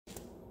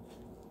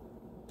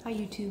Hi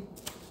YouTube,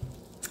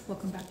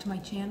 welcome back to my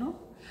channel.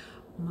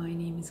 My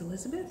name is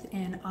Elizabeth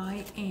and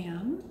I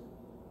am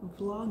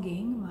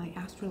vlogging my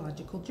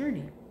astrological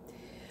journey.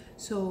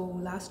 So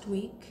last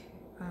week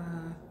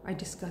I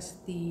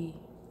discussed the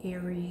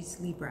Aries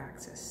Libra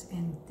axis,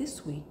 and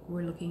this week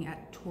we're looking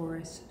at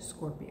Taurus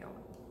Scorpio.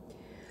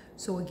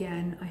 So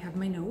again, I have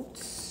my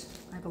notes.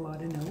 I have a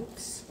lot of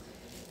notes.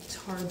 It's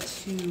hard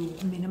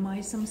to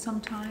minimize them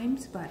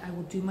sometimes, but I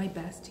will do my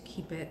best to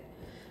keep it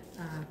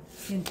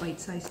in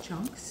bite-sized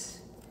chunks.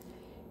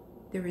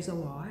 There is a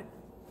lot.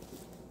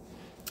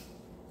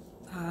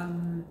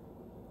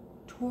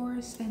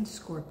 Taurus and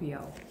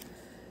Scorpio.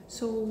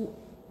 So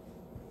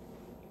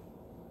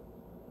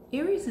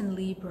Aries and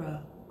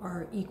Libra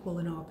are equal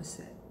and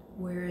opposite,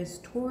 whereas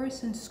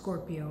Taurus and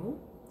Scorpio,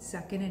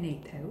 2nd and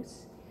 8th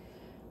house,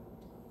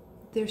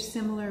 they're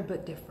similar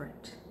but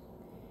different.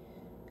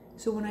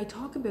 So when I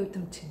talk about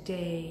them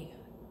today,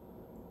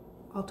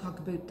 I'll talk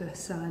about the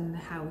sun, the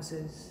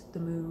houses, the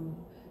moon,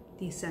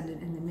 the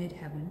ascendant, and the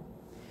midheaven.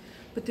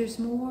 But there's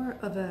more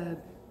of a,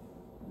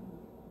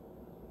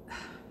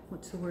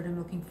 what's the word I'm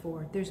looking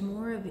for? There's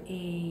more of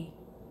a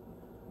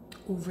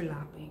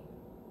overlapping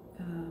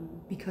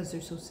because they're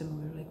so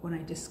similar. Like when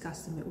I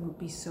discuss them, it won't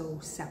be so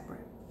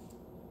separate.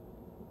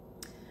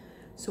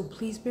 So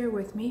please bear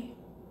with me.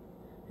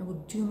 I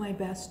will do my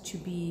best to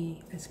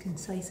be as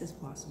concise as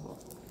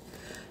possible.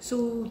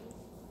 So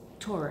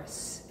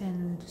Taurus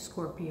and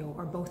Scorpio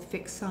are both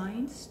fixed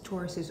signs.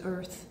 Taurus is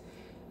earth,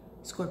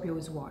 Scorpio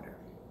is water.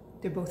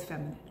 They're both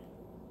feminine.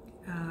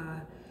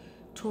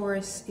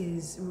 Taurus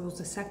rules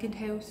the 2nd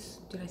house.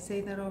 Did I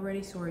say that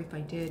already? Sorry if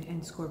I did.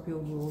 And Scorpio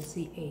rules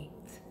the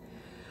 8th.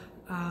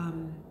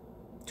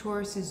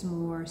 Taurus is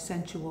more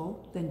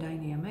sensual than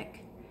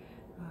dynamic.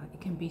 It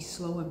can be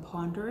slow and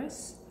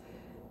ponderous,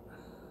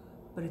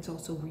 but it's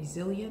also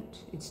resilient.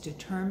 It's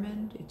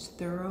determined. It's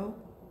thorough.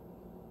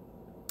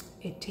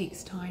 It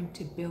takes time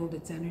to build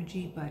its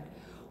energy, but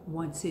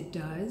once it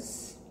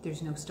does,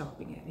 there's no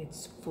stopping it.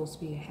 It's full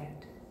speed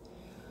ahead.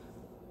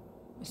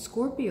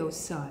 Scorpio's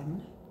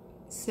sun,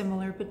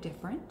 similar but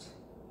different,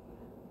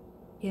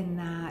 in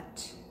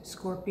that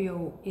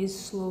Scorpio is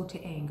slow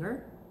to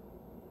anger,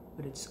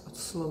 but it's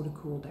slow to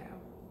cool down.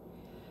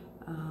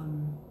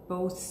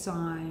 Both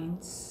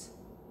signs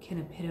can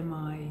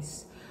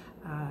epitomize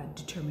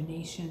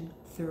determination,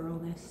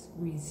 thoroughness,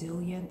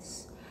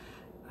 resilience,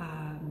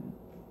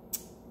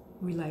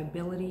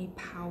 reliability,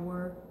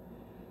 power.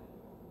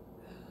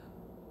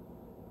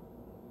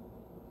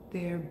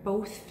 They're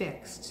both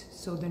fixed,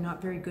 so they're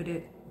not very good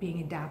at being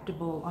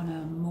adaptable on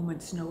a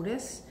moment's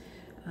notice,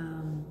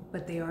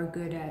 but they are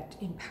good at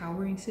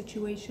empowering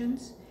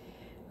situations.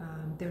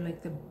 They're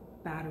like the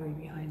battery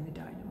behind the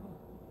dynamo.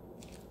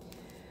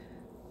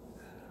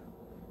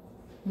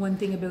 One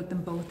thing about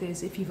them both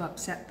is if you've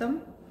upset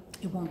them,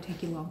 it won't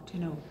take you long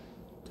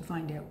to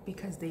find out,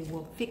 because they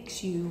will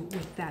fix you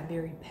with that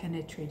very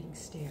penetrating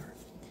stare.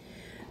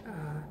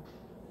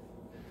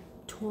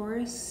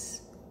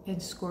 Taurus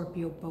and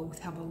Scorpio both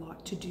have a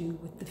lot to do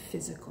with the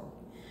physical.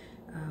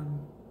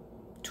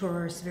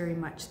 Taurus very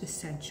much the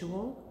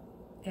sensual,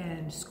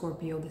 and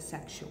Scorpio the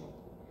sexual.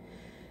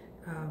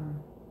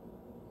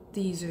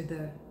 These are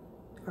the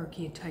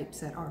archetypes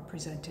that are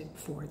presented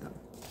for them.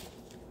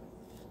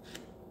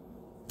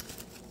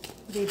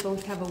 They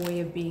both have a way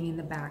of being in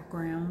the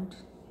background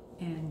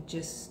and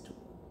just,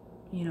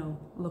 you know,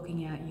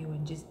 looking at you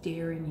and just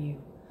daring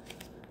you,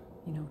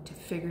 you know, to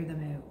figure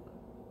them out,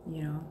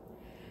 you know.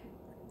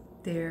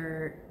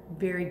 They're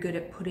very good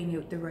at putting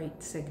out the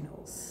right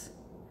signals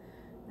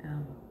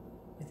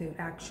without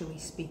actually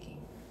speaking.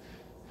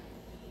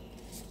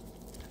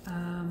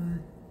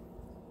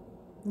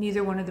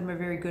 Neither one of them are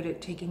very good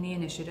at taking the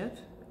initiative,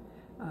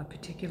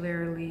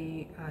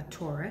 particularly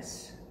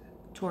Taurus.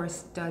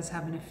 Taurus does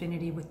have an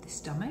affinity with the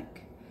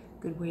stomach.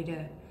 Good way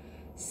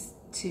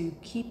to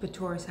keep a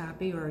Taurus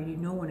happy, or you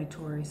know when a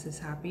Taurus is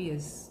happy,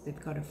 is they've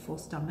got a full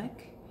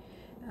stomach.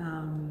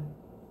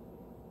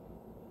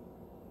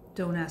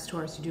 Don't ask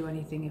Taurus to do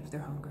anything if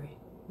they're hungry.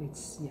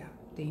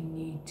 They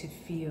need to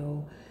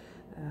feel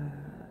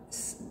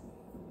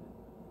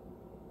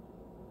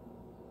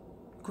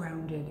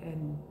grounded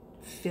and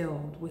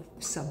filled with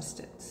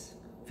substance,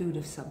 food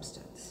of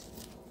substance.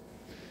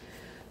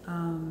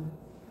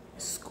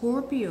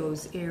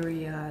 Scorpio's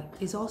area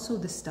is also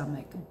the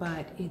stomach,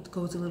 but it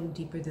goes a little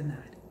deeper than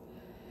that.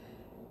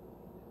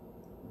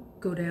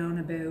 Go down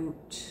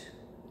about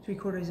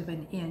 3/4 of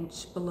an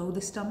inch below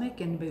the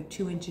stomach and about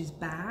 2 inches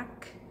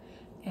back,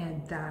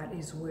 and that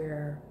is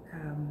where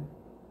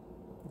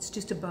it's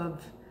just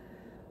above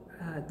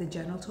the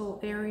genital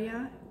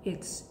area.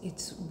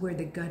 It's where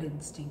the gut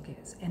instinct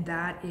is, and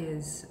that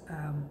is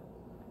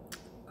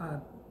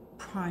a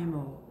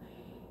primal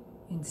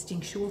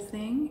instinctual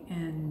thing,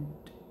 and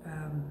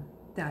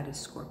that is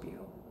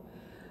Scorpio.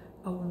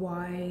 A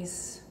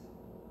wise,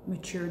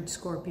 matured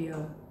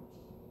Scorpio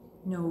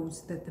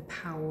knows that the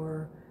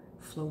power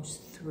flows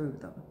through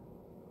them.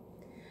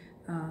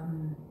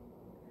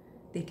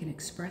 They can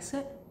express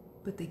it,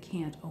 but they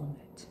can't own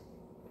it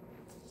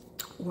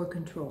or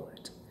control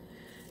it.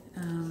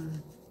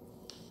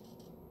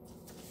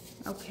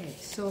 Okay,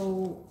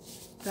 so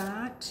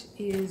that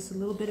is a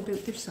little bit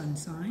about their sun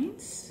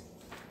signs.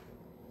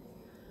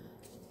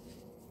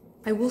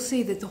 I will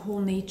say that the whole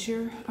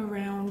nature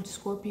around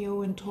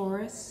Scorpio and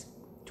Taurus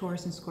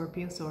and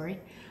Scorpio, sorry,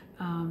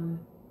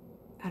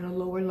 at a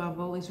lower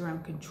level is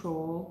around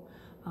control,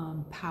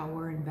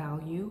 power and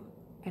value.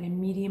 At a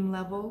medium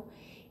level,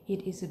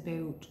 it is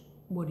about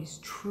what is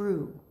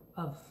true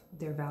of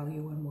their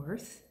value and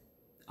worth,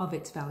 of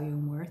its value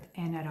and worth.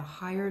 And at a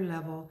higher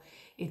level,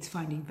 it's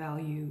finding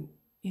value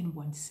in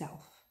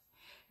oneself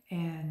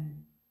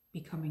and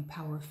becoming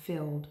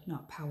power-filled,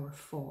 not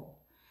powerful.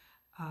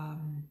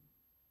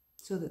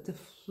 So that the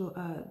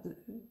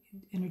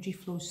energy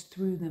flows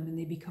through them and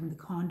they become the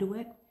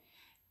conduit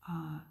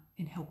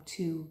and help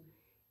to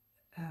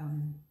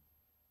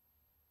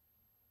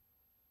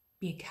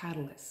be a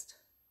catalyst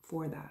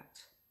for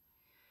that.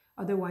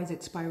 Otherwise,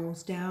 it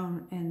spirals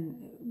down, and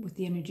with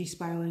the energy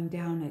spiraling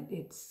down,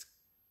 it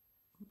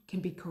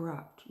can be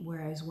corrupt.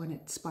 Whereas when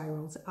it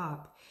spirals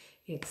up,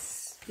 it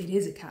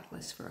is a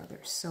catalyst for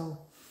others.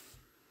 So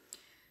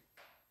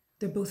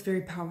they're both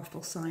very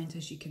powerful signs,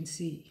 as you can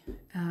see.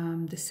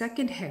 The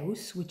second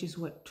house, which is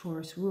what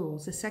Taurus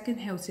rules, the second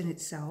house in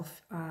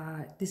itself,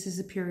 this is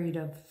a period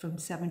of from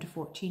 7 to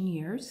 14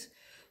 years.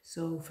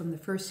 So from the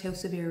first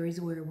house of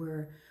Aries, where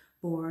we're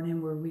born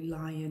and we're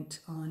reliant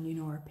on,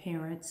 our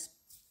parents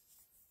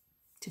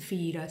to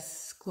feed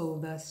us,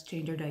 clothe us,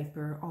 change our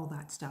diaper, all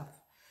that stuff.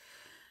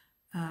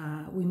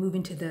 We move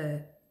into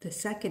the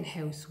second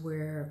house,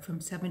 where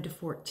from 7 to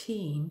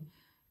 14,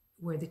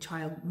 where the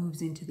child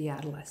moves into the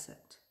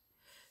adolescent.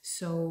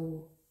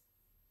 So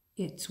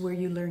it's where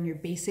you learn your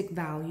basic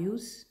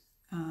values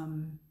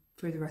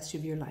for the rest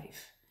of your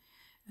life.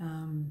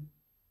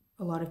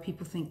 A lot of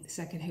people think the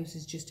second house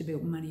is just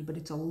about money, but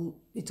it's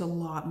a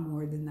lot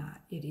more than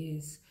that. It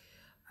is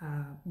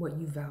what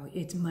you value.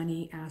 It's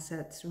money,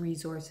 assets,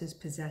 resources,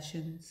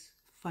 possessions,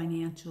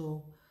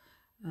 finances,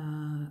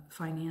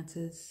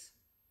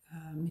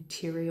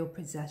 material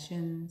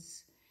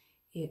possessions.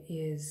 It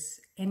is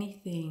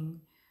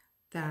anything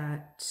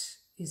that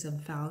is of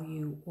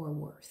value or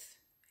worth.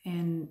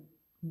 And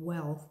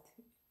wealth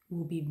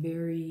will be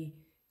very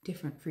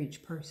different for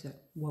each person,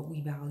 what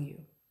we value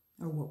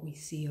or what we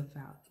see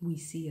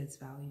as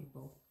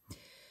valuable.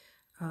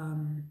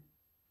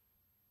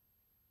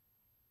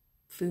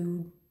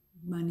 Food,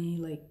 money,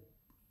 like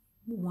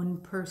one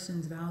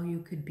person's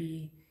value could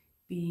be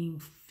being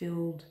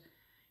filled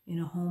in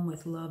a home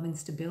with love and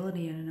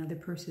stability, and another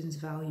person's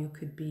value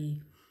could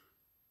be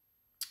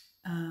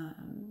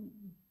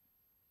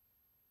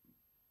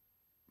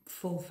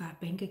full fat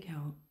bank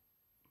account.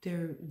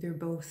 They're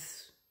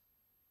both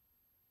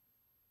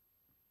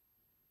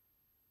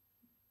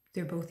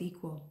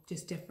equal,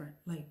 just different.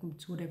 Like,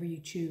 it's whatever you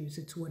choose.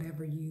 It's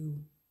whatever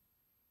you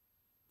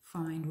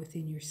find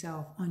within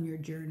yourself on your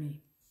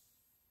journey.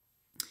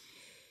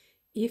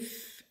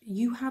 If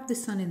you have the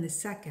sun in the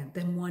second,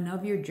 then one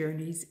of your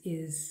journeys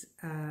is,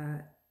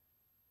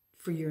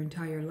 for your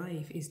entire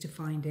life, is to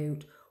find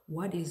out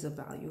what is of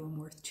value and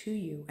worth to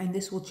you. And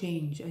this will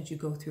change as you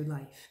go through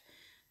life,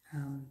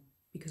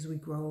 because we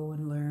grow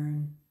and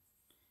learn,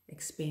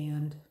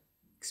 expand,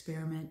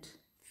 experiment,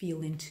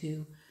 feel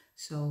into.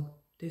 So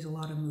there's a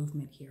lot of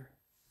movement here.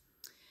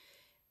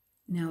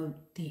 Now,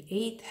 the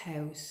 8th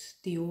house,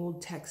 the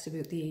old text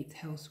about the 8th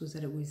house was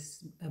that it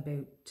was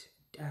about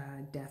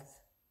death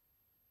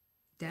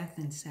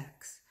and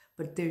sex.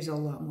 But there's a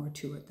lot more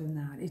to it than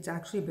that. It's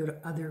actually about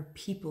other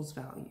people's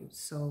values.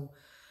 So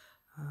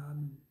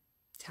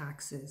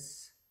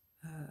taxes,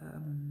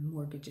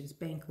 mortgages,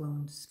 bank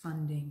loans,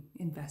 funding,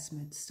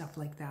 investments, stuff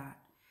like that.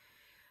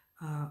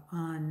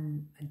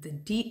 On the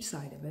deep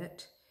side of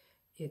it,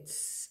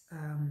 it's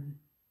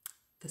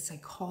the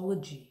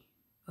psychology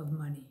of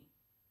money.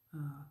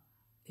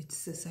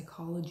 It's the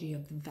psychology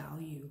of the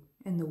value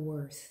and the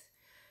worth.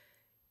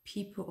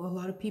 A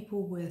lot of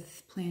people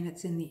with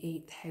planets in the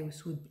 8th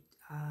house would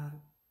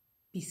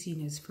be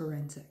seen as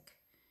forensic.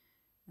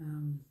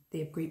 They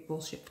have great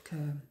bullshit.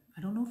 I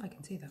don't know if I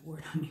can say that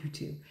word on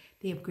YouTube.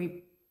 They have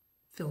great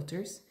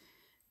filters.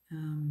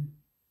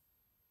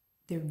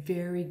 They're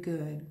very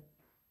good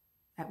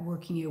at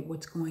working out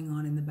what's going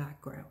on in the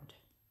background.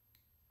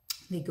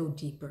 They go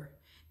deeper.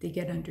 They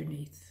get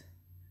underneath.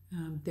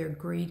 They're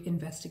great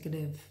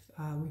investigative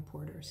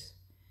reporters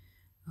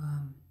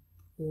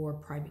or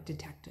private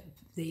detective.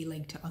 They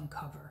like to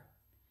uncover.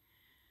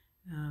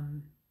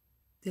 And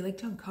they like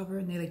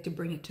to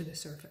bring it to the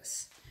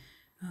surface.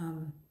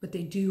 But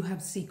they do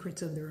have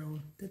secrets of their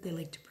own that they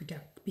like to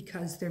protect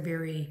because they're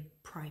very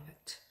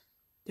private.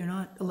 They're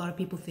not, a lot of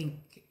people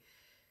think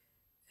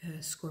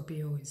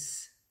Scorpio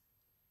is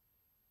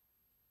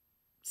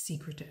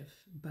secretive,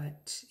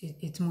 but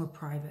it's more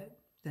private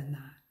than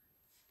that.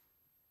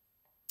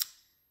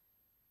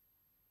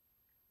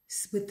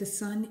 With the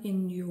sun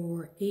in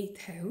your 8th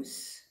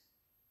house,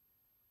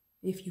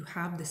 if you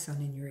have the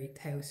sun in your 8th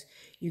house,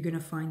 you're going to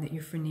find that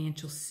your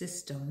financial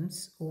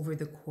systems over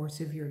the course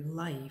of your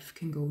life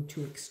can go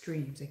to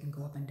extremes. They can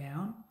go up and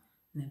down,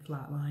 and then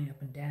flat line,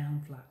 up and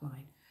down, flat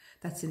line.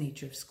 That's the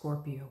nature of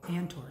Scorpio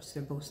and Taurus.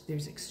 They're both,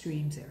 there's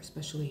extremes there,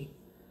 especially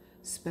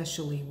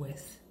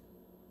with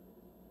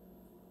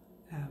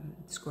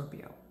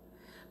Scorpio.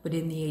 But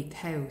in the 8th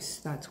house,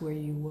 that's where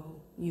you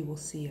will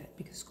see it,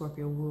 because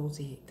Scorpio rules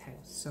the 8th house.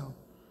 So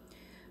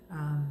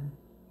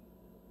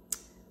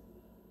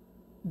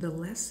the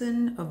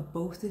lesson of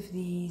both of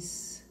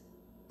these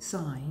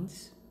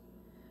signs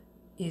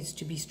is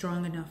to be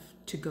strong enough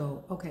to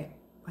go, okay,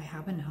 I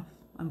have enough,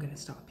 I'm going to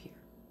stop here.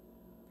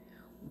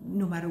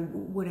 No matter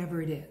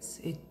whatever it is,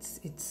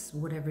 it's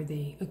whatever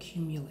they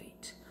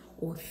accumulate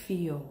or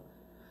feel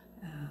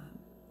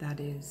that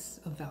is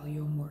of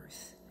value and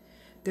worth.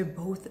 They're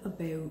both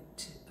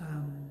about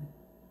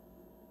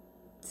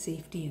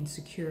safety and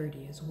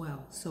security as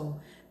well. So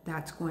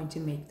that's going to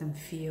make them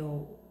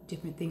feel,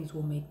 different things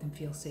will make them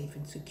feel safe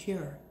and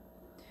secure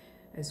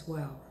as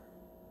well.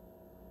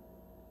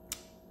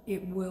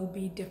 It will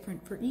be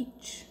different for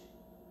each.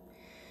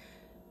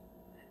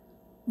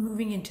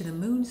 Moving into the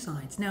moon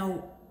signs.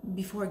 Now,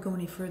 before I go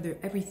any further,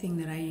 everything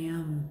that I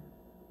am,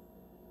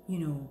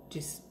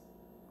 just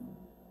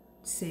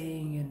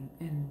saying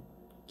and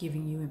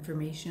giving you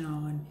information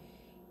on,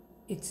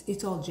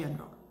 it's all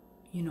general.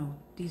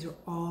 These are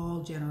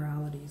all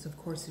generalities. Of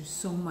course, there's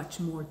so much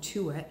more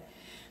to it,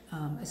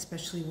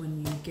 especially when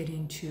you get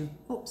into,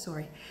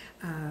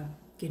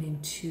 get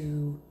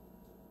into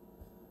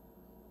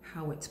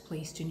how it's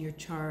placed in your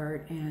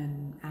chart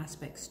and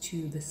aspects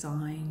to the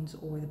signs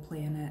or the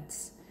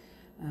planets,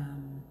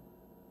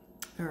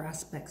 or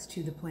aspects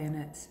to the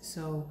planets.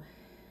 So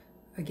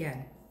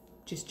again,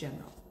 just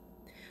general.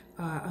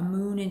 A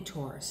moon in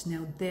Taurus.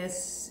 Now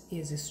this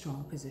is a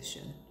strong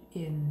position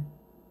in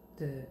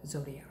the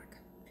zodiac.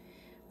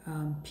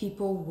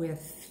 People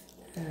with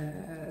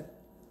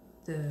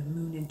the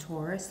moon in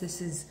Taurus,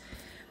 this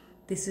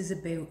is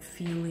about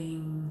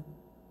feeling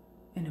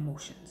and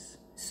emotions.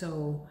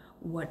 So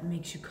what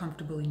makes you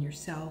comfortable in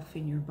yourself,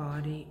 in your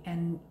body,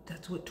 and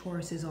that's what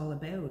Taurus is all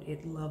about.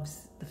 It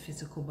loves the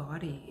physical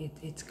body.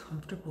 It's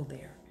comfortable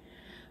there.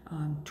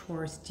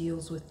 Taurus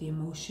deals with the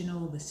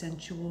emotional, the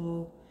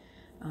sensual.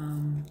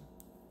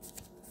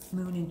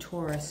 Moon in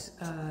Taurus.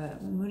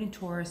 Moon in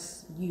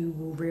Taurus, you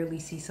will rarely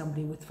see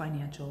somebody with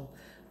financial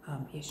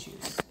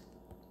issues.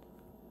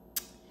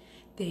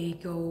 They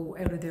go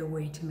out of their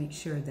way to make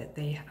sure that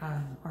they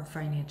are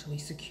financially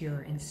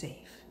secure and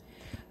safe.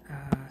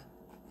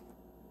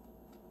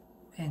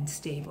 And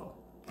stable.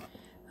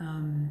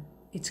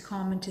 It's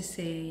common to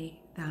say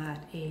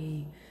that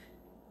a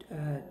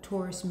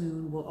Taurus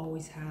moon will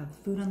always have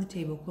food on the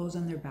table, clothes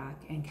on their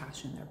back, and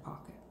cash in their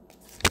pocket.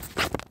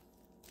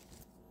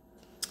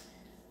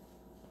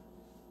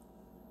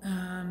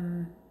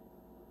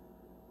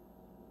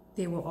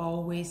 They will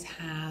always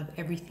have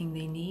everything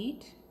they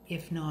need,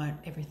 if not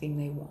everything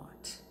they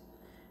want.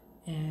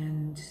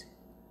 And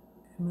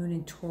moon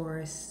in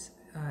Taurus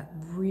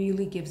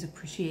really gives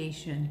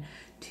appreciation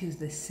to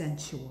the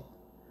sensual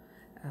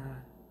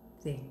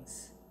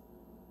things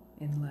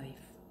in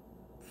life.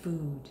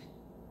 Food,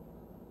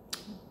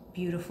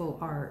 beautiful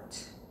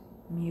art,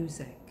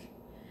 music,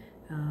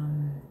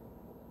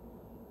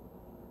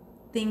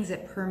 things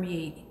that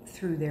permeate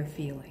through their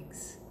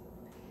feelings.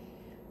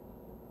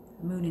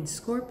 Moon in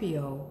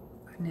Scorpio,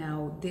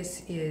 now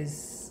this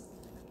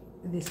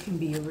can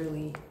be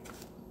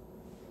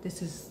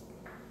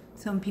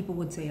some people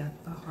would say a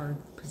hard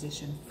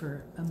position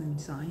for a moon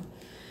sign.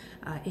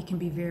 It can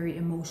be very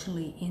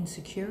emotionally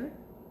insecure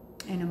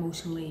and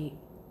emotionally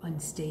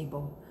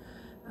unstable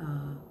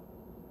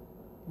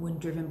when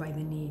driven by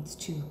the needs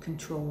to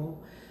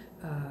control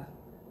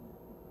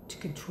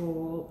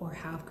or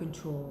have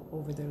control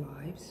over their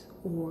lives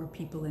or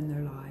people in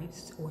their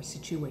lives or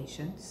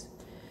situations.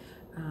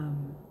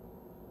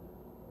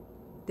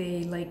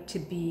 They like to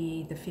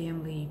be the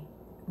family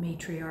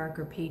matriarch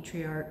or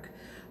patriarch,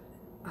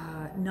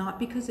 not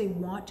because they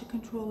want to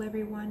control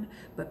everyone,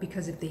 but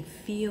because if they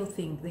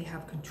think they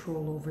have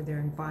control over their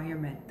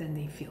environment, then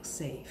they feel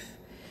safe.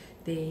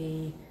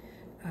 They,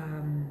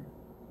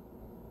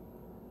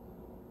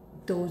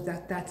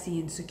 that's the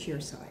insecure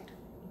side.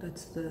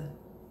 That's the,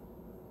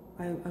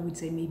 I would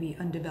say maybe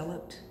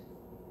undeveloped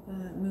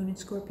moon in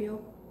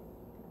Scorpio.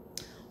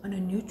 On a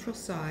neutral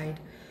side,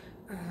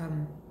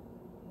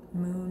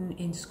 moon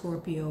in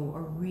Scorpio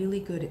are really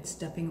good at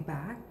stepping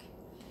back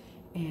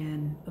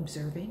and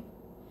observing.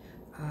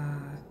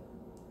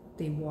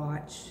 They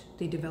watch,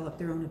 they develop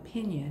their own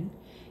opinion,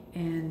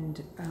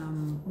 and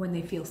when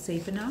they feel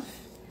safe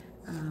enough,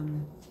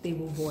 they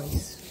will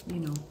voice,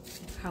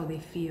 how they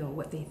feel,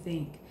 what they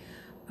think.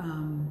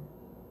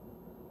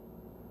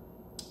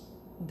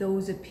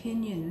 Those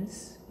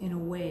opinions, in a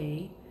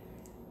way,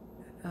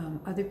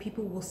 other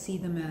people will see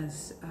them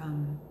as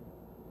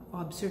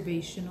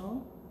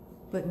observational,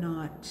 but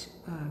not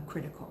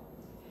critical.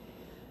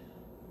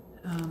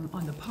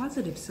 On the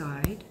positive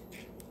side,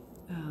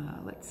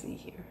 let's see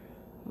here,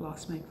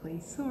 lost my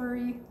place,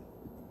 sorry.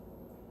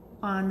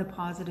 On the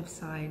positive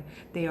side,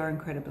 they are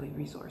incredibly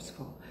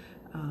resourceful.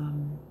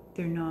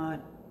 They're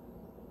not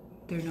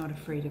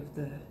afraid of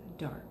the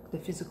dark, the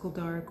physical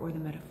dark or the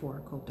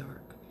metaphorical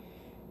dark.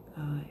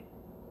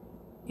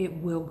 It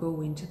will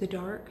go into the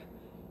dark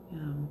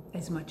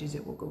as much as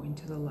it will go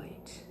into the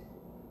light.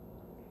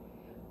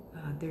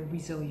 They're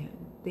resilient.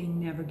 They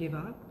never give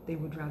up. They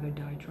would rather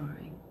die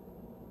trying.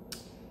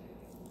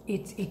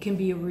 It can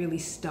be a really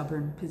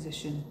stubborn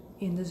position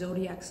in the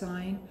zodiac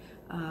sign.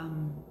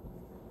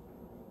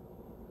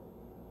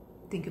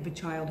 Think of a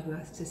child who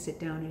has to sit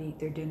down and eat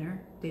their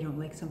dinner. They don't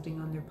like something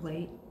on their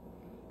plate.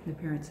 The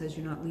parent says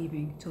you're not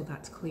leaving till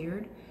that's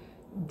cleared.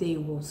 They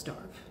will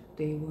starve.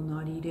 They will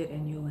not eat it,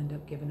 and you'll end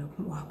up giving up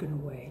and walking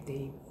away.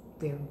 They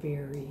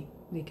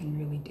can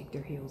really dig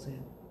their heels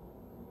in.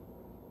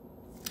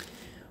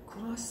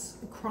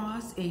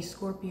 Cross a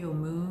Scorpio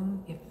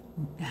moon if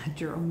at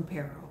your own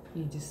peril.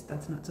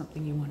 That's not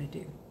something you want to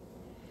do.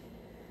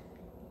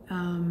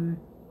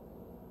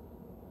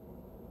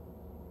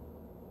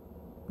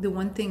 The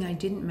one thing I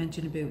didn't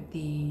mention about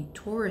the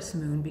Taurus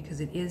moon,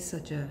 because it is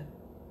such a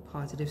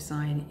positive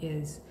sign,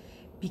 is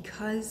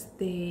because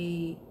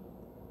they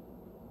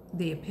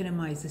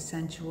epitomize the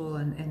sensual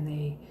and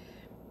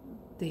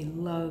they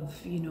love,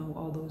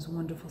 all those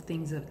wonderful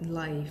things of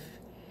life.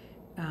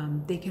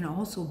 They can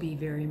also be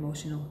very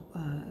emotional,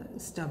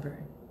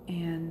 stubborn.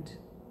 And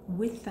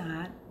with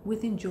that,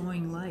 with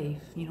enjoying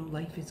life,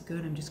 life is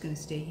good, I'm just going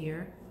to stay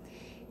here,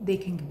 they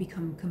can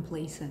become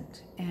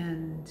complacent.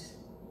 And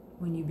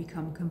when you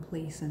become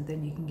complacent,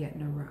 then you can get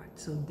in a rut.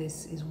 So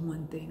this is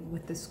one thing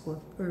with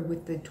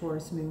the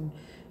Taurus moon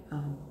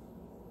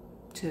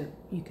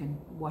you can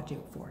watch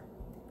out for.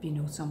 If you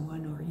know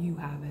someone, or you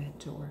have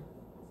it, or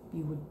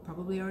you would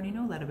probably already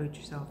know that about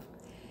yourself.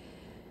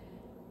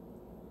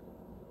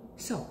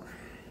 So,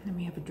 let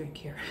me have a drink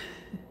here.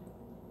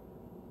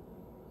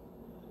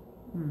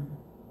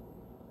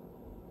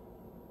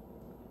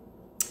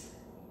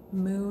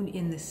 Moon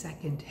in the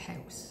second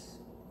house.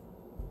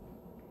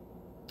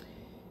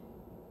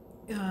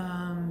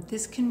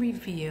 This can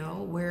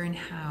reveal where and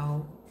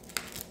how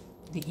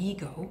the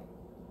ego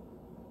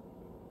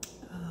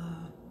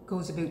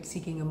goes about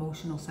seeking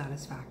emotional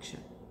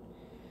satisfaction.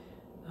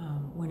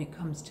 When it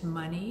comes to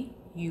money,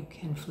 you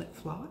can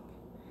flip-flop.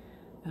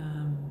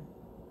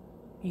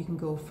 You can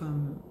go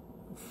from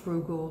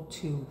frugal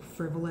to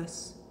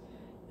frivolous.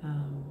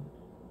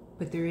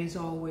 But there is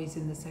always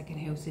in the second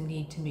house a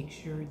need to make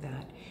sure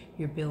that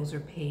your bills are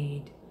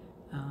paid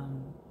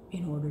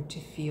in order to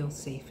feel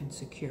safe and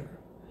secure.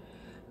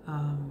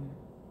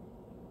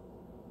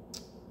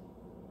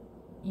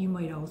 You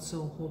might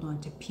also hold on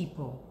to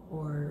people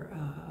or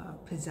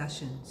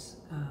possessions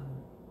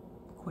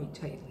quite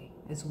tightly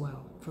as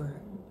well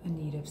for a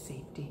need of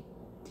safety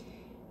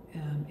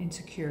and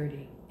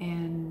security.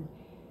 And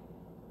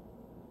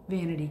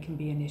vanity can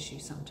be an issue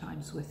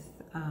sometimes with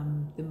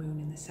the moon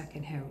in the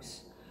second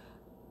house.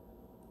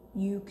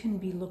 You can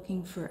be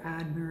looking for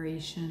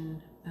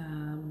admiration.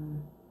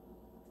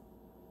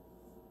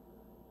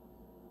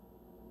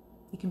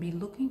 You can be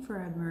looking for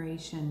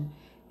admiration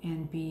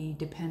and be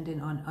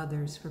dependent on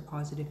others for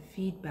positive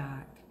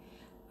feedback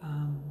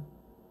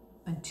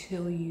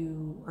until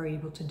you are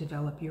able to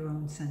develop your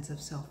own sense of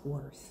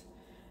self-worth.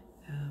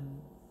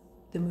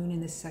 The moon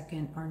and the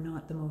second are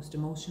not the most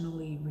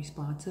emotionally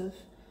responsive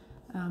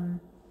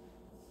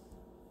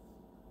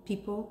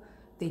people.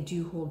 They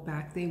do hold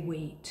back. They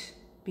wait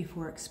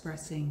before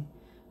expressing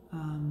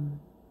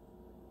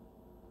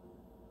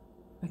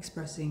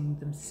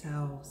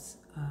themselves.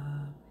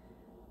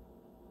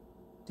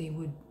 They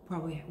would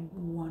probably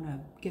want to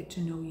get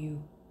to know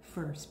you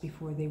first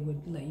before they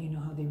would let you know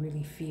how they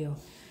really feel.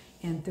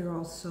 And they're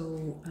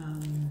also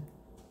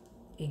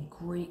a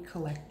great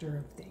collector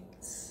of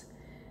things,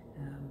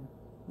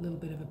 a little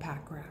bit of a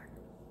pack rat.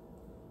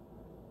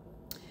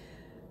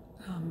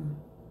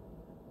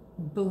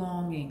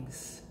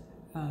 Belongings,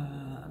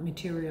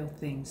 material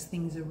things,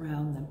 things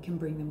around them can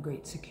bring them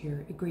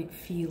a great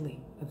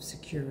feeling of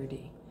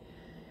security.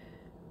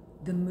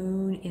 The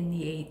moon in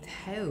the 8th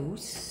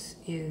house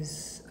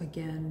is,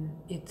 again,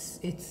 it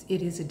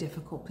is a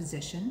difficult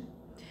position,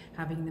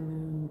 having the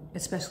moon,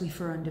 especially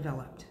for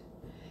undeveloped.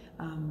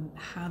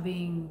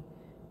 Having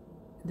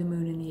the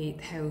moon in the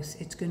 8th house,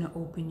 it's going to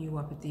open you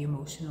up at the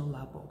emotional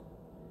level.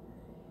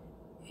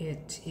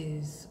 It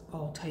is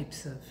all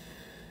types of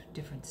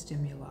different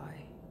stimuli.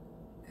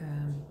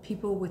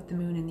 People with the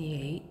moon in the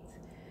 8th,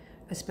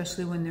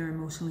 especially when they're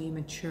emotionally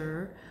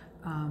immature,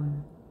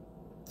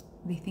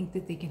 they think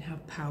that they can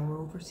have power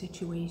over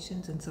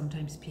situations and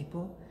sometimes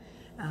people,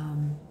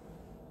 and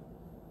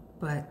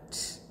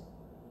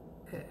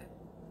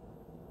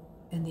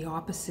the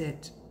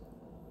opposite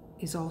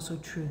is also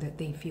true, that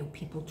they feel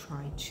people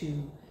try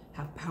to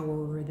have power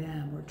over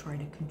them or try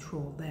to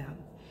control them.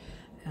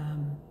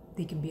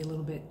 They can be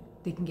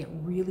they can get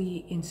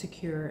really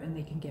insecure and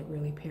they can get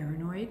really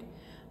paranoid.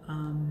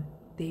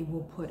 They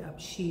will put up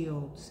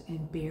shields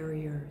and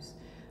barriers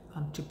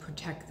to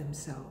protect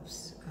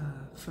themselves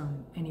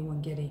from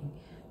anyone getting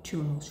too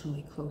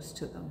emotionally close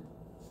to them.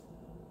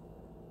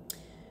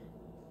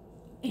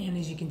 And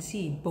as you can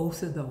see,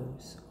 both of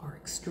those are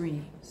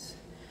extremes.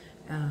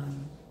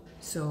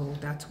 So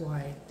that's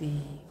why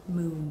the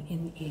moon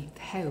in the 8th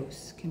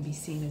house can be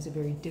seen as a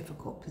very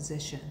difficult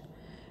position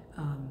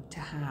to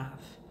have.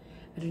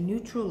 At a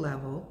neutral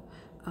level,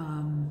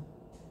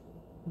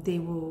 they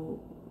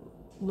will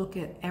look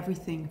at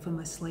everything from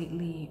a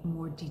slightly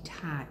more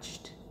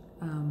detached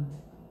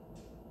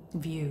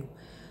view.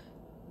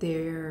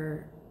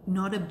 They're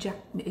not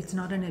it's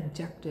not an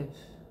objective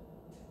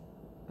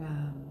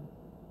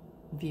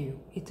view,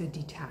 it's a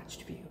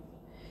detached view.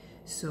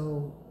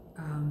 So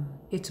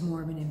it's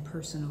more of an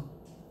impersonal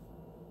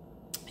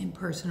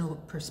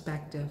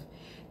perspective.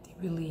 They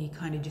really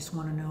kind of just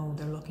want to know,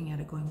 they're looking at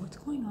it going, what's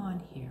going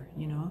on here,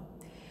 you know?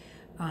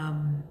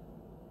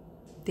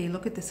 They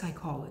look at the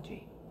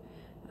psychology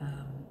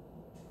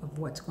of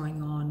what's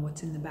going on,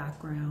 what's in the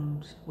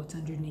background, what's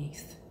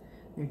underneath.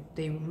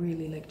 They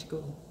really like to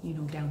go, you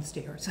know,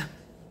 downstairs.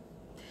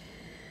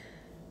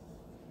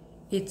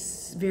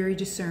 It's very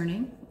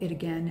discerning. It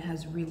again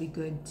has really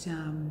good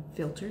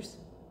filters,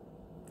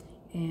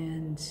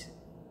 and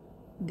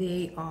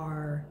they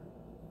are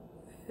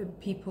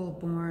people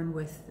born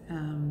with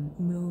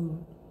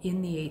moon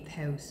in the 8th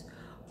house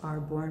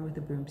are born with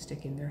a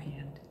broomstick in their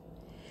hand.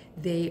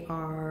 They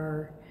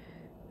are,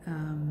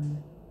 and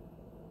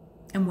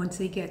once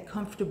they get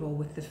comfortable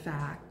with the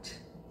fact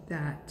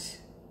that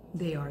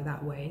they are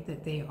that way,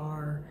 that they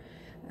are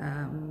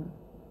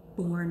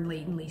born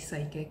latently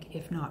psychic,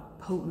 if not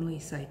potently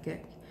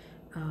psychic,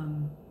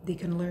 they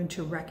can learn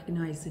to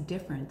recognize the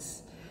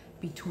difference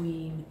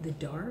between the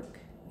dark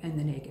and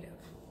the negative.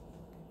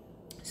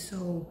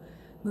 So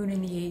moon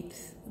in the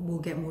 8th will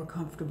get more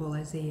comfortable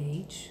as they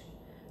age.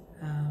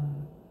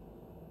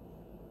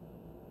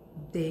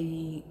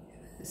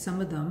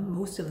 Some of them,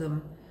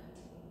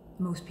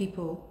 most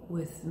people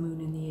with moon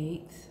in the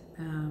 8th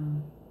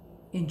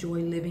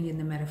enjoy living in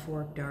the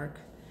metaphoric dark.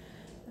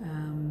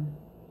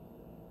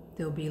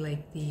 They'll be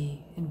like the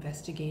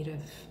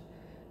investigative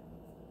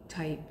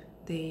type.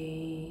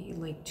 They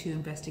like to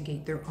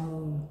investigate their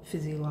own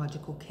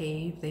physiological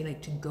cave. They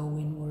like to go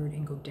inward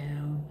and go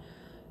down,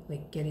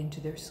 like get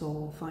into their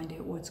soul, find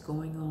out what's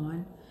going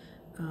on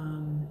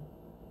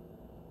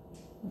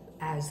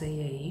as they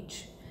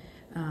age.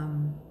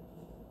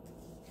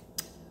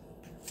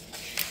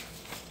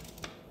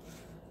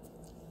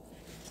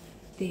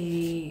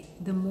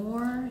 The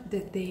more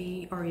that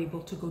they are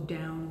able to go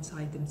down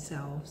inside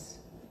themselves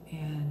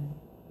and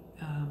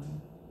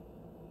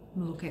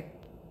look at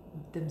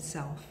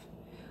themselves,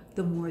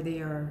 the more they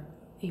are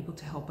able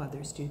to help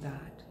others do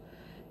that.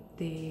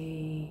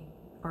 They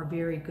are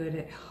very good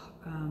at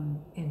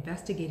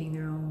investigating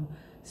their own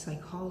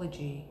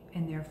psychology,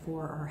 and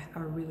therefore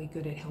are really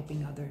good at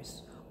helping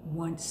others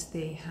once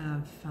they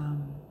have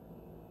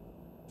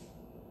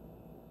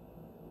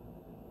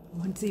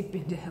once they've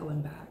been to hell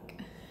and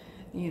back.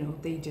 You know,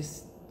 they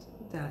just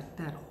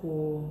that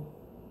whole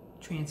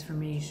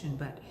transformation.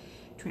 But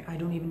I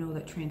don't even know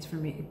that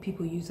transformation,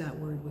 people use that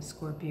word with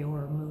Scorpio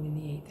or moon in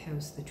the 8th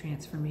house, the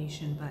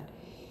transformation, but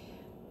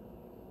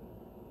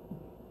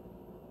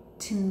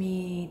to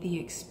me, the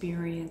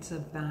experience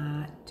of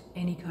that,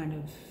 any kind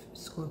of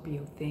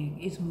Scorpio thing,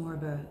 is more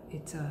of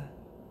it's a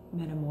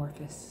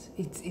metamorphosis.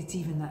 It's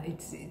even that,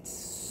 it's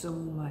so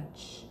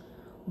much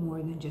more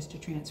than just a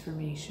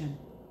transformation.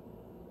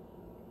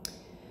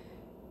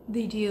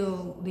 They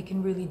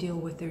can really deal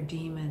with their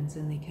demons,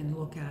 and they can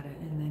look at it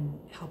and then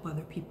help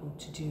other people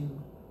to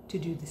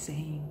do the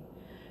same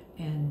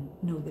and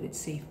know that it's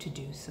safe to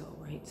do so,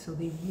 right? So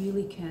they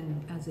really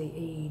can, as they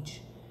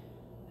age,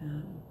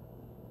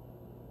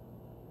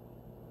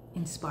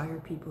 inspire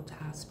people to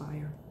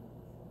aspire.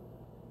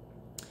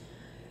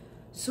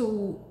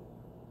 So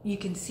you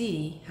can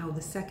see how the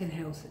 2nd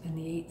house and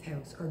the 8th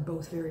house are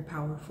both very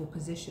powerful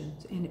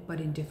positions, but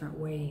in different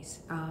ways.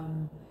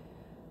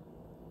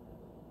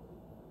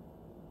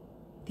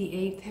 The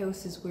 8th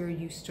house is where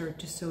you start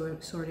to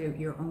sort out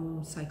your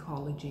own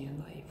psychology in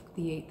life.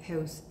 The 8th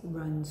house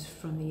runs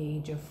from the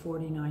age of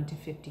 49 to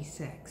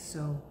 56.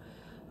 So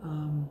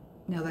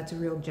now that's a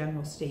real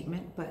general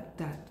statement, but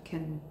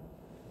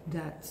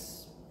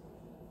that's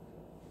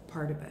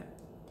part of it.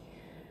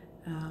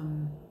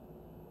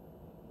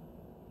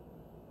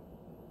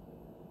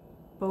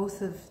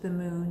 Both of the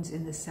moons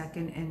in the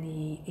 2nd and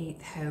the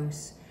 8th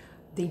house,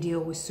 they deal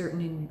with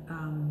certain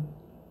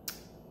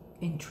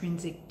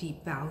intrinsic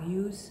deep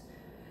values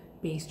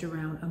based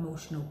around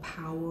emotional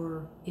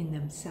power in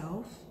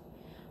themselves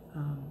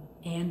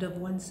and of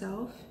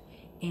oneself,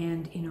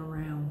 and in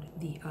around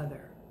the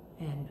other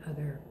and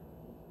other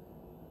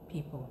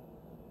people.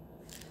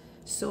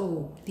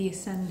 So the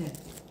ascendant,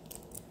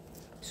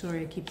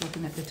 sorry I keep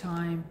looking at the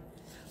time,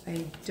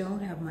 I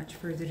don't have much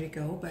further to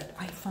go, but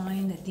I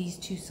find that these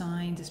two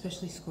signs,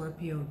 especially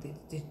Scorpio,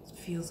 it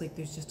feels like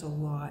there's just a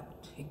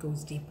lot, it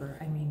goes deeper.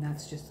 I mean,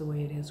 that's just the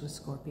way it is with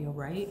Scorpio,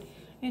 right?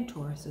 And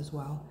Taurus as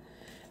well.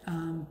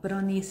 But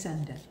on the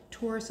ascendant,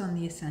 Taurus on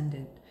the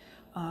ascendant,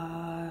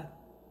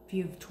 if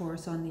you have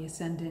Taurus on the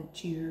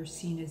ascendant, you're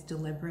seen as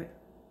deliberate,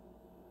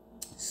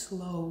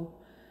 slow,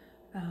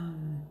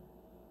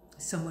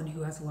 someone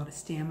who has a lot of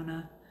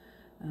stamina,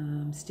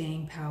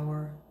 staying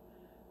power,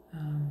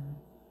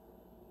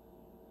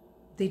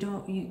 They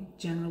don't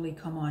generally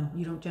come on,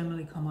 you don't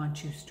generally come on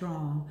too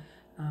strong,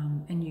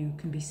 and you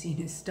can be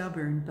seen as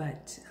stubborn,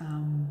 but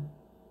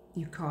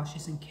you're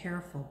cautious and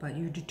careful, but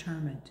you're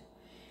determined,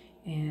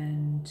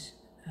 and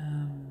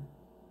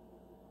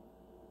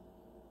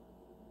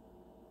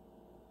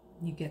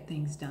you get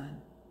things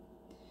done.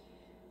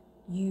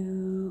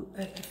 You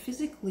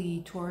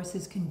physically,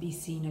 Tauruses can be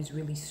seen as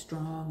really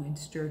strong and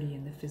sturdy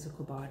in the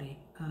physical body.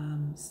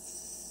 A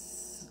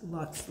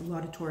lot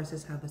of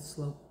Tauruses have a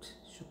sloped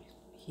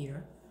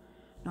here,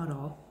 not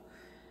all,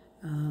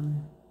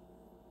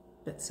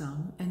 but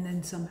some, and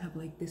then some have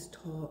like this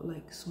tall,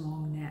 like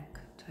swan neck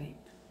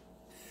type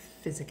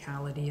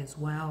physicality as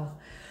well.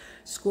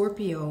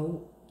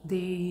 Scorpio,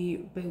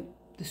 the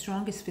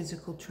strongest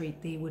physical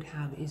trait they would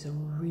have is a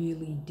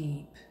really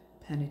deep,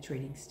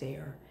 penetrating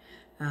stare.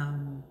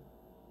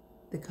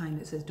 The kind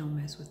that says, don't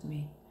mess with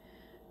me.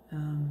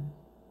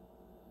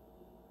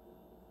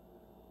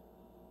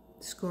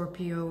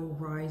 Scorpio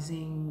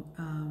rising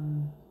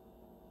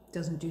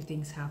doesn't do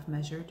things half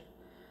measured.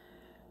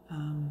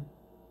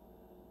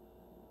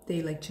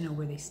 They like to know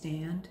where they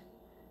stand.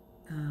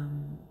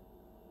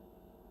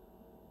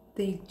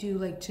 They do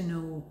like to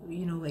know,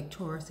 you know, like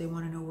Taurus, they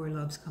want to know where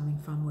love's coming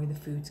from, where the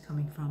food's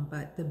coming from.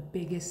 But the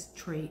biggest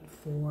trait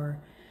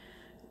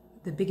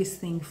the biggest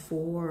thing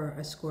for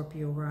a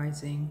Scorpio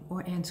rising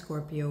and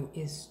Scorpio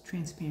is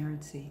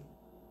transparency.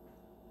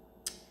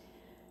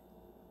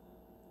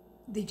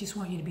 They just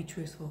want you to be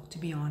truthful, to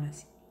be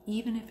honest.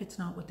 Even if it's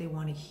not what they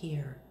want to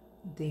hear,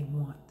 they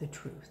want the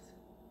truth.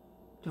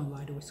 Don't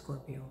lie to a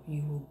Scorpio.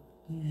 You will.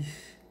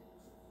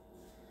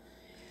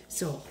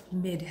 So,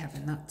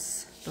 midheaven,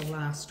 that's the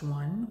last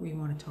one we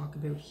want to talk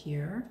about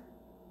here.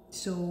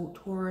 So,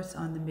 Taurus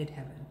on the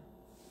midheaven.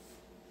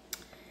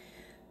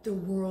 The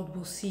world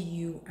will see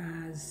you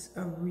as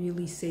a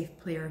really safe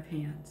player of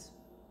hands.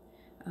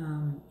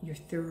 You're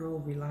thorough,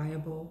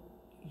 reliable,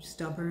 you're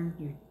stubborn,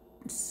 you're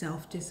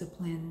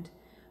self-disciplined.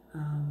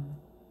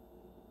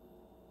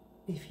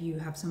 If you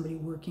have somebody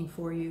working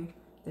for you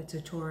that's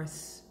a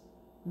Taurus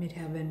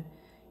midheaven,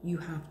 you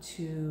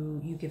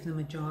give them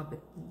a job,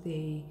 but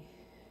they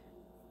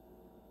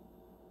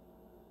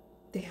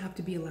have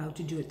to be allowed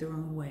to do it their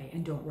own way,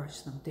 and don't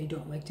rush them. They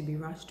don't like to be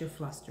rushed or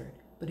flustered,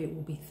 but it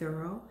will be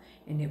thorough,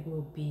 and it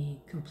will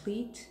be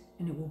complete,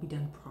 and it will be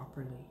done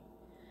properly.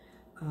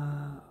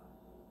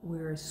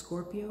 Whereas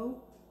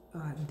Scorpio,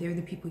 they're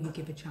the people you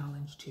give a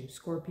challenge to.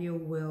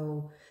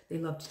 Scorpio they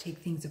love to take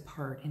things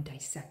apart and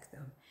dissect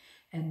them,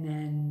 and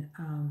then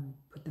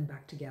put them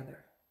back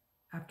together.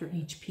 After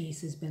each piece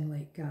has been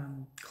like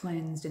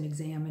cleansed and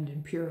examined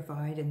and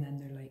purified, and then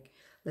they're like,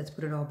 let's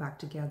put it all back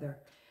together.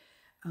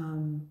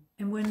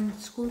 And when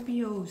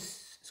Scorpio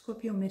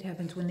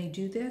midheavens, when they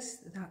do this,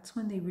 that's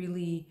when they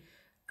really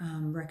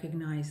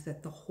recognize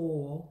that the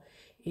whole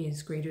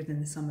is greater than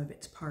the sum of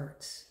its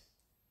parts.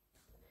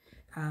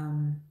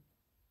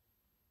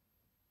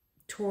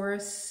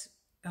 Taurus,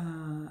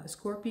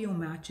 Scorpio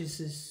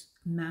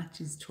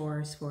matches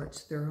Taurus for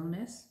its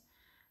thoroughness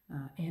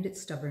and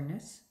its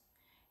stubbornness.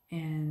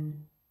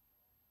 And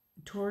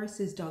Taurus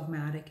is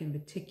dogmatic and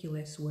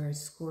meticulous,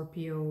 whereas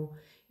Scorpio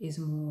is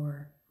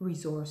more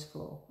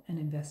resourceful and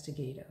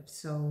investigative.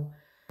 So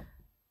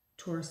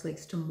Taurus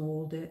likes to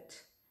mold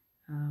it,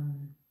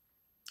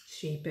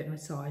 shape it,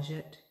 massage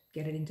it,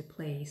 get it into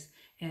place.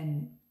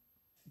 And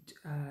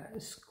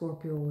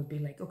Scorpio would be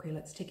like, okay,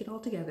 let's take it all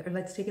together, or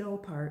let's take it all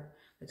apart,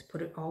 let's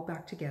put it all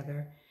back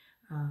together.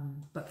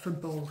 But for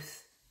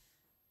both,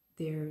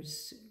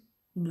 there's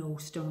no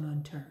stone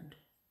unturned.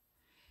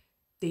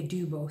 They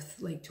do both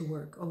like to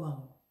work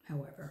alone,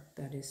 however.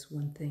 That is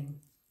one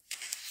thing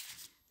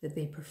that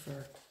they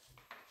prefer.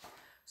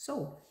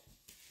 So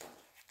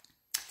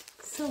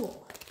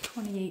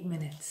 28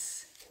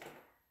 minutes.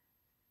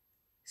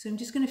 So I'm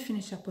just going to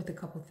finish up with a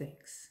couple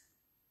things.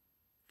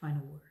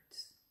 Final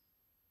words.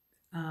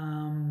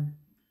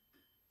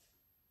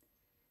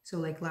 So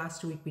like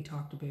last week we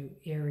talked about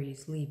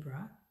Aries,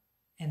 Libra,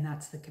 and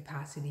that's the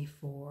capacity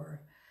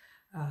for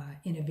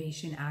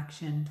innovation,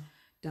 action,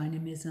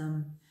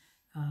 dynamism.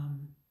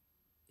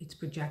 It's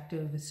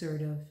projective,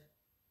 assertive,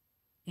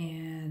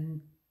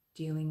 and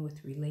dealing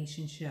with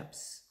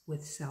relationships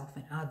with self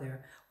and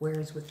other.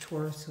 Whereas with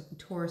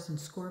Taurus and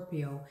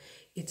Scorpio,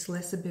 it's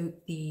less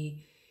about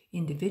the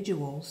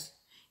individuals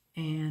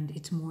and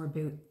it's more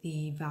about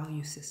the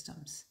value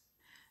systems,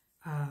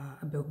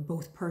 about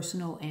both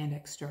personal and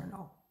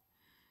external.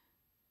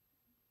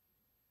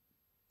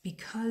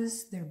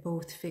 Because they're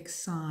both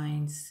fixed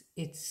signs,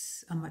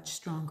 it's a much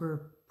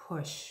stronger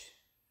push.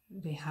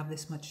 They have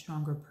this much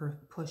stronger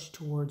push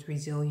towards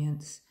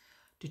resilience,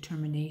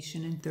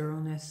 determination, and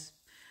thoroughness.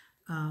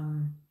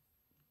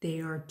 They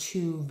are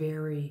two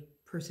very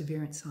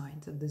perseverant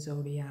signs of the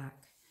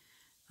zodiac.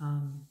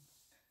 And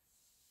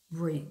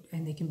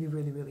they can be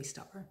really, really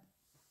stubborn.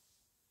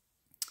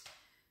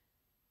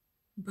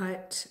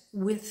 But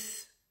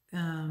with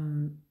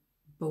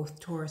both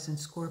Taurus and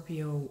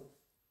Scorpio,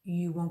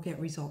 you won't get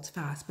results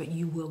fast, but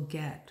you will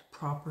get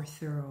proper,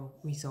 thorough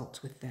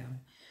results with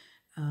them.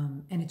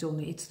 And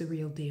it's the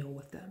real deal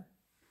with them.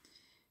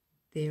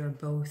 They are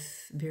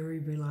both very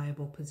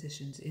reliable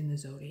positions in the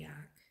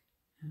zodiac.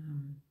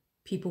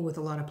 People with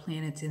a lot of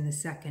planets in the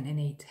 2nd and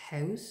 8th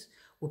house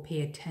will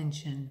pay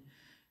attention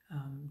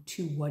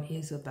to what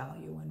is of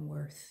value and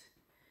worth.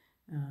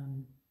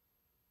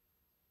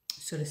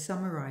 So to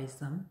summarize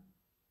them,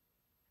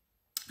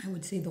 I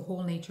would say the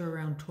whole nature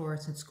around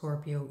Taurus and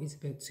Scorpio is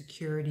about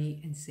security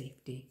and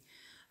safety.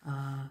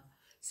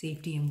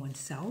 Safety in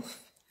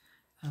oneself,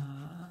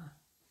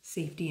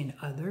 safety in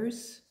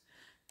others,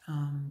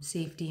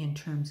 safety in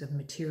terms of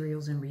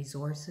materials and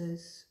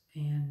resources,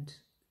 and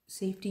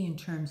safety in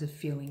terms of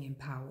feeling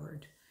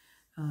empowered.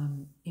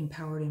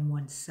 Empowered in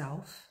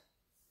oneself,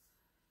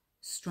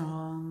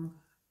 strong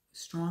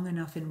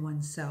enough in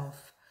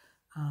oneself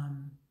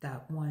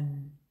that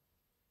one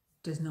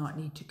does not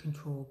need to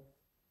control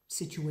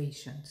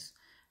situations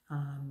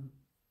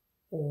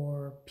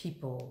or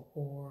people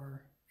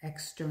or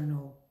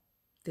external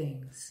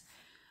things.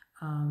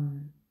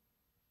 And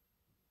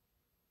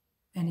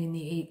in the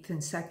 8th and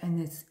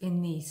 2nd,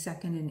 in the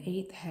 2nd and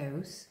 8th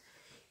house,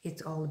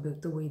 it's all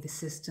about the way the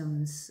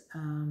systems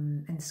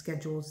and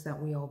schedules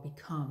that we all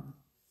become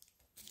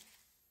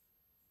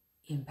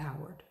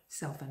empowered,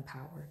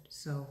 self-empowered.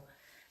 So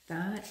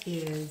that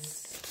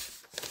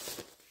is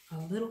a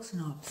little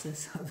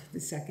synopsis of the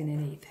 2nd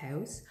and 8th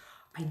house.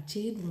 I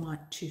did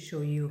want to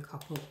show you a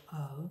couple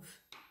of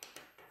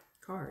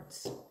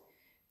cards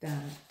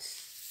that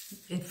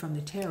from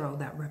the tarot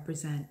that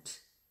represent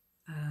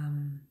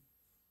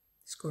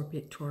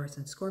Scorpio, Taurus,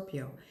 and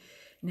Scorpio.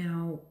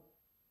 Now,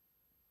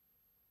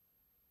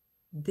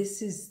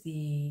 this is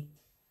the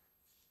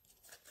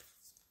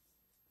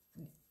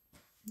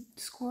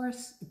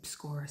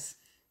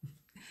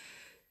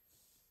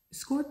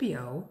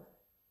Scorpio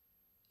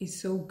is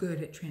so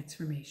good at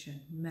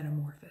transformation,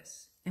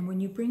 metamorphosis. And when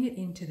you bring it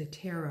into the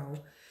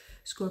tarot,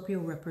 Scorpio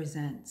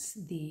represents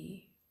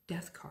the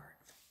Death card.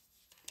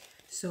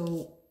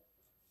 So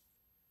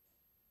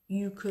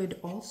you could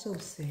also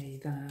say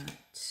that,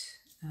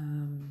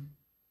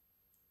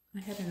 I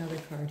had another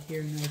card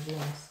here and I've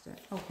lost it.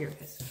 Oh, here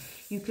it is.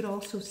 You could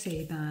also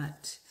say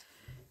that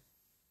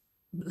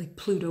like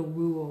Pluto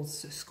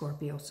rules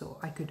Scorpio, so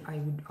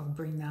I'll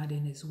bring that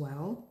in as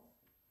well.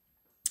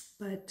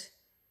 But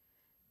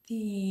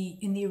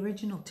in the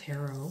original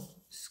tarot,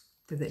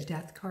 the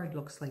Death card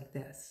looks like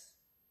this.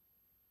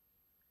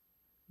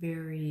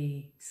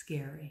 Very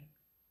scary,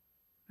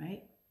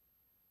 right?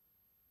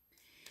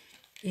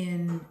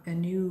 In a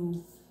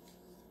new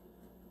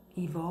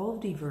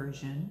evolved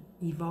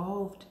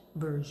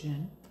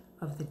version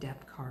of the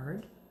Death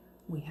card,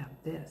 we have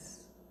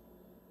this.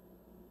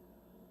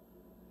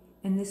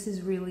 And this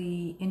is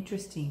really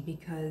interesting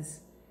because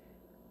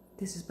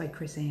this is by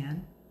Chris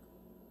Ann.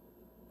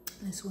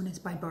 This one is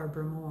by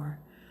Barbara Moore.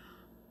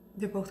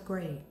 They're both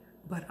great,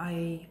 but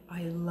I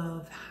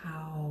love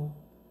how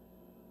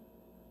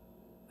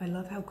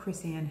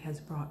Chris Ann has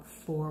brought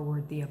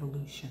forward the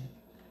evolution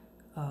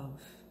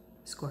of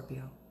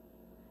Scorpio.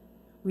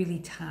 Really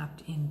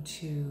tapped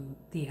into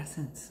the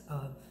essence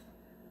of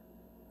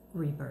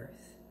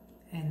rebirth,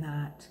 and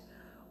that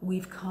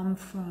we've come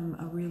from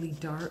a really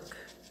dark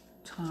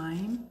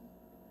time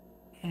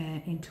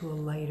and into a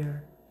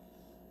lighter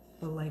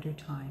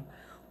time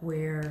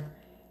where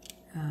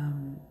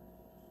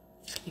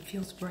it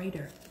feels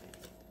brighter,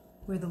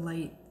 where the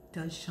light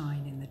does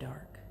shine in the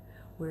dark,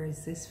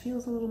 whereas this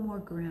feels a little more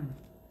grim.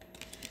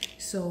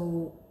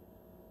 So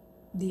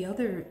the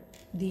other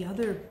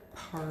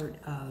part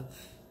of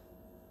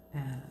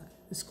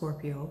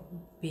Scorpio,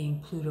 being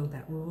Pluto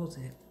that rules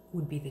it,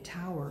 would be the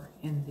Tower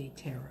in the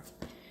tarot.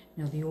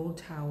 Now the old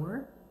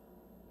Tower,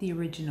 the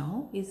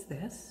original, is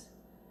this: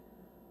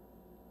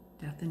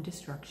 death and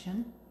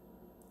destruction,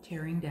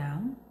 tearing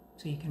down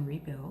so you can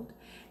rebuild.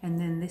 And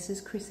then this is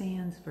Chris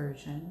Ann's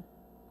version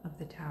of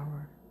the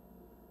Tower.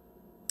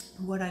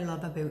 What I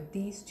love about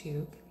these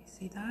two, can you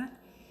see that?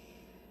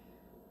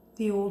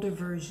 The older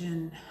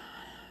version,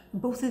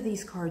 both of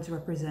these cards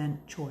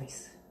represent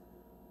choice.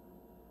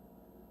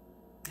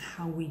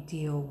 How we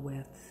deal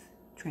with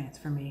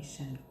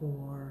transformation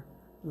or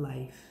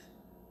life.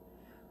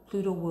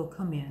 Pluto will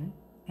come in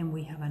and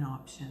we have an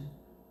option.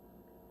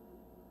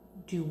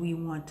 Do we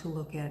want to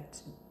look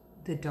at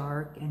the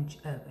dark and,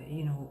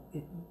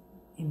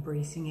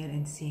 embracing it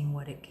and seeing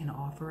what it can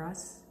offer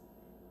us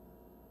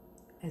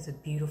as a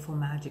beautiful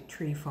magic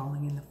tree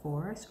falling in the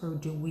forest, or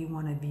do we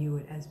want to view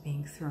it as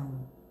being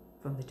thrown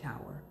from the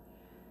tower?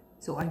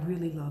 So I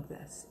really love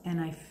this,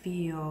 and I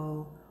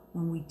feel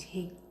when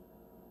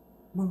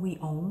we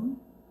own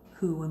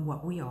who and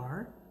what we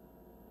are,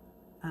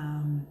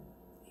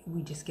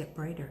 we just get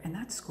brighter. And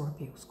that's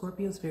Scorpio.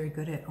 Scorpio's very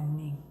good at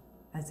owning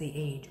as they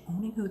age,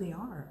 owning who they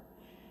are.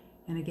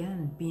 And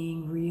again,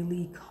 being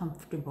really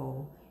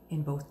comfortable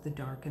in both the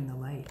dark and the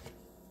light.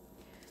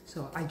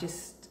 So I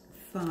just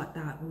thought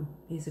that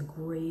is a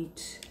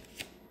great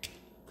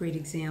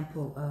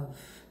example of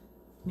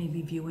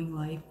maybe viewing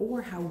life,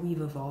 or how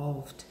we've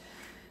evolved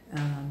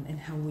and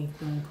how we've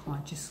grown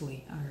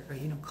consciously, or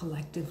you know,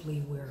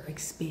 collectively we're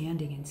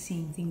expanding and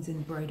seeing things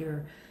in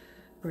brighter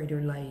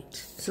light.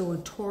 So a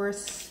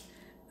Taurus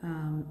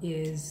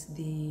is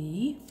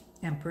the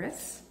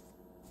Empress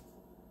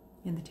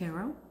in the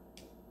tarot,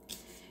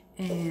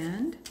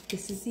 and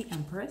this is the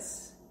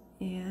Empress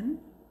in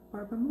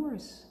Barbara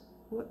Moore's.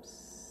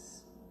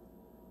 Whoops.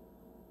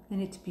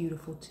 And it's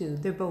beautiful too.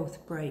 They're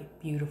both bright,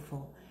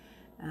 beautiful,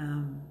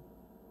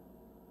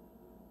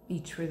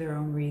 each for their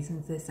own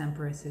reasons. This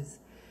Empress is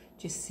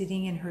just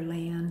sitting in her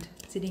land,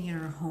 sitting in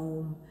her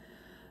home,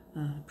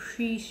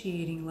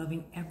 appreciating,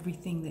 loving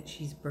everything that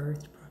she's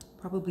birthed,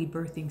 probably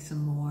birthing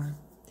some more.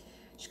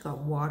 She's got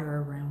water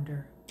around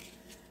her,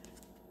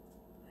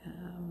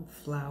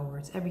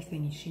 flowers,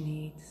 everything she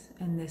needs.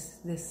 And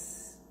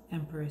this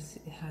Empress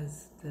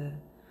has the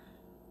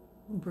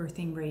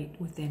birthing rate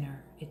within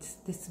her. It's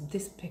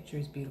this picture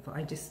is beautiful.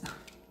 I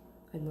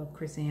love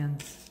Chris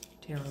Ann's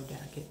tarot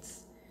deck. It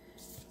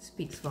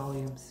speaks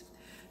volumes.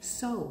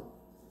 So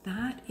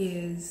that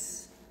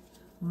is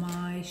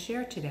my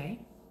share today.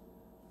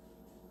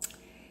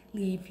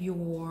 Leave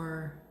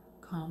your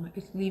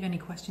leave any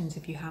questions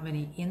if you have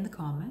any in the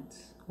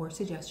comments or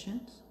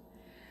suggestions.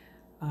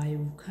 I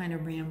kind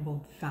of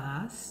rambled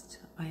fast.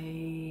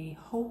 I'm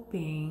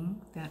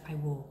hoping that I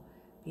will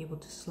be able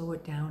to slow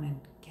it down and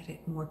get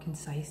it more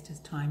concise as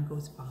time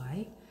goes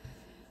by.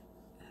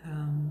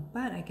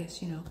 But I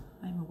guess, you know,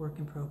 I'm a work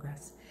in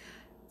progress.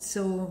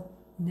 So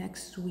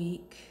next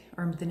week,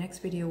 or the next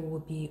video will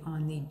be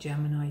on the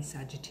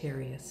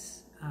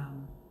Gemini-Sagittarius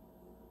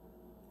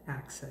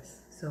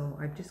axis. So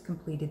I've just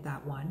completed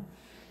that one.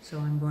 So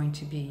I'm going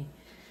to be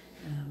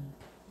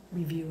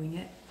reviewing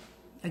it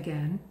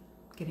again,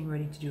 getting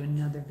ready to do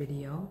another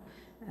video.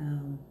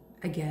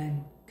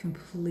 Again,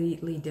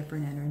 completely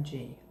different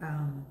energy.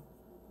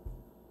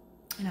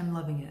 And I'm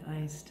loving it.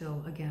 I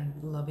still, again,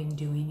 loving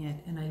doing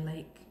it. And I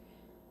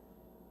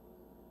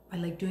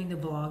like doing the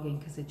vlogging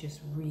because it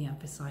just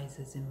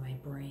re-emphasizes in my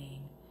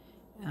brain.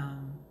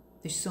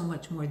 There's so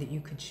much more that you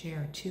could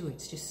share too.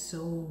 It's just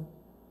so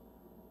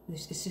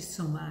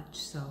much.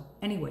 So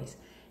anyways,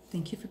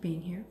 thank you for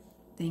being here.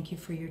 Thank you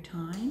for your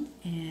time.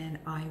 And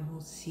I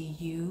will see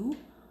you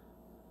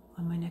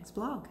on my next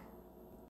vlog.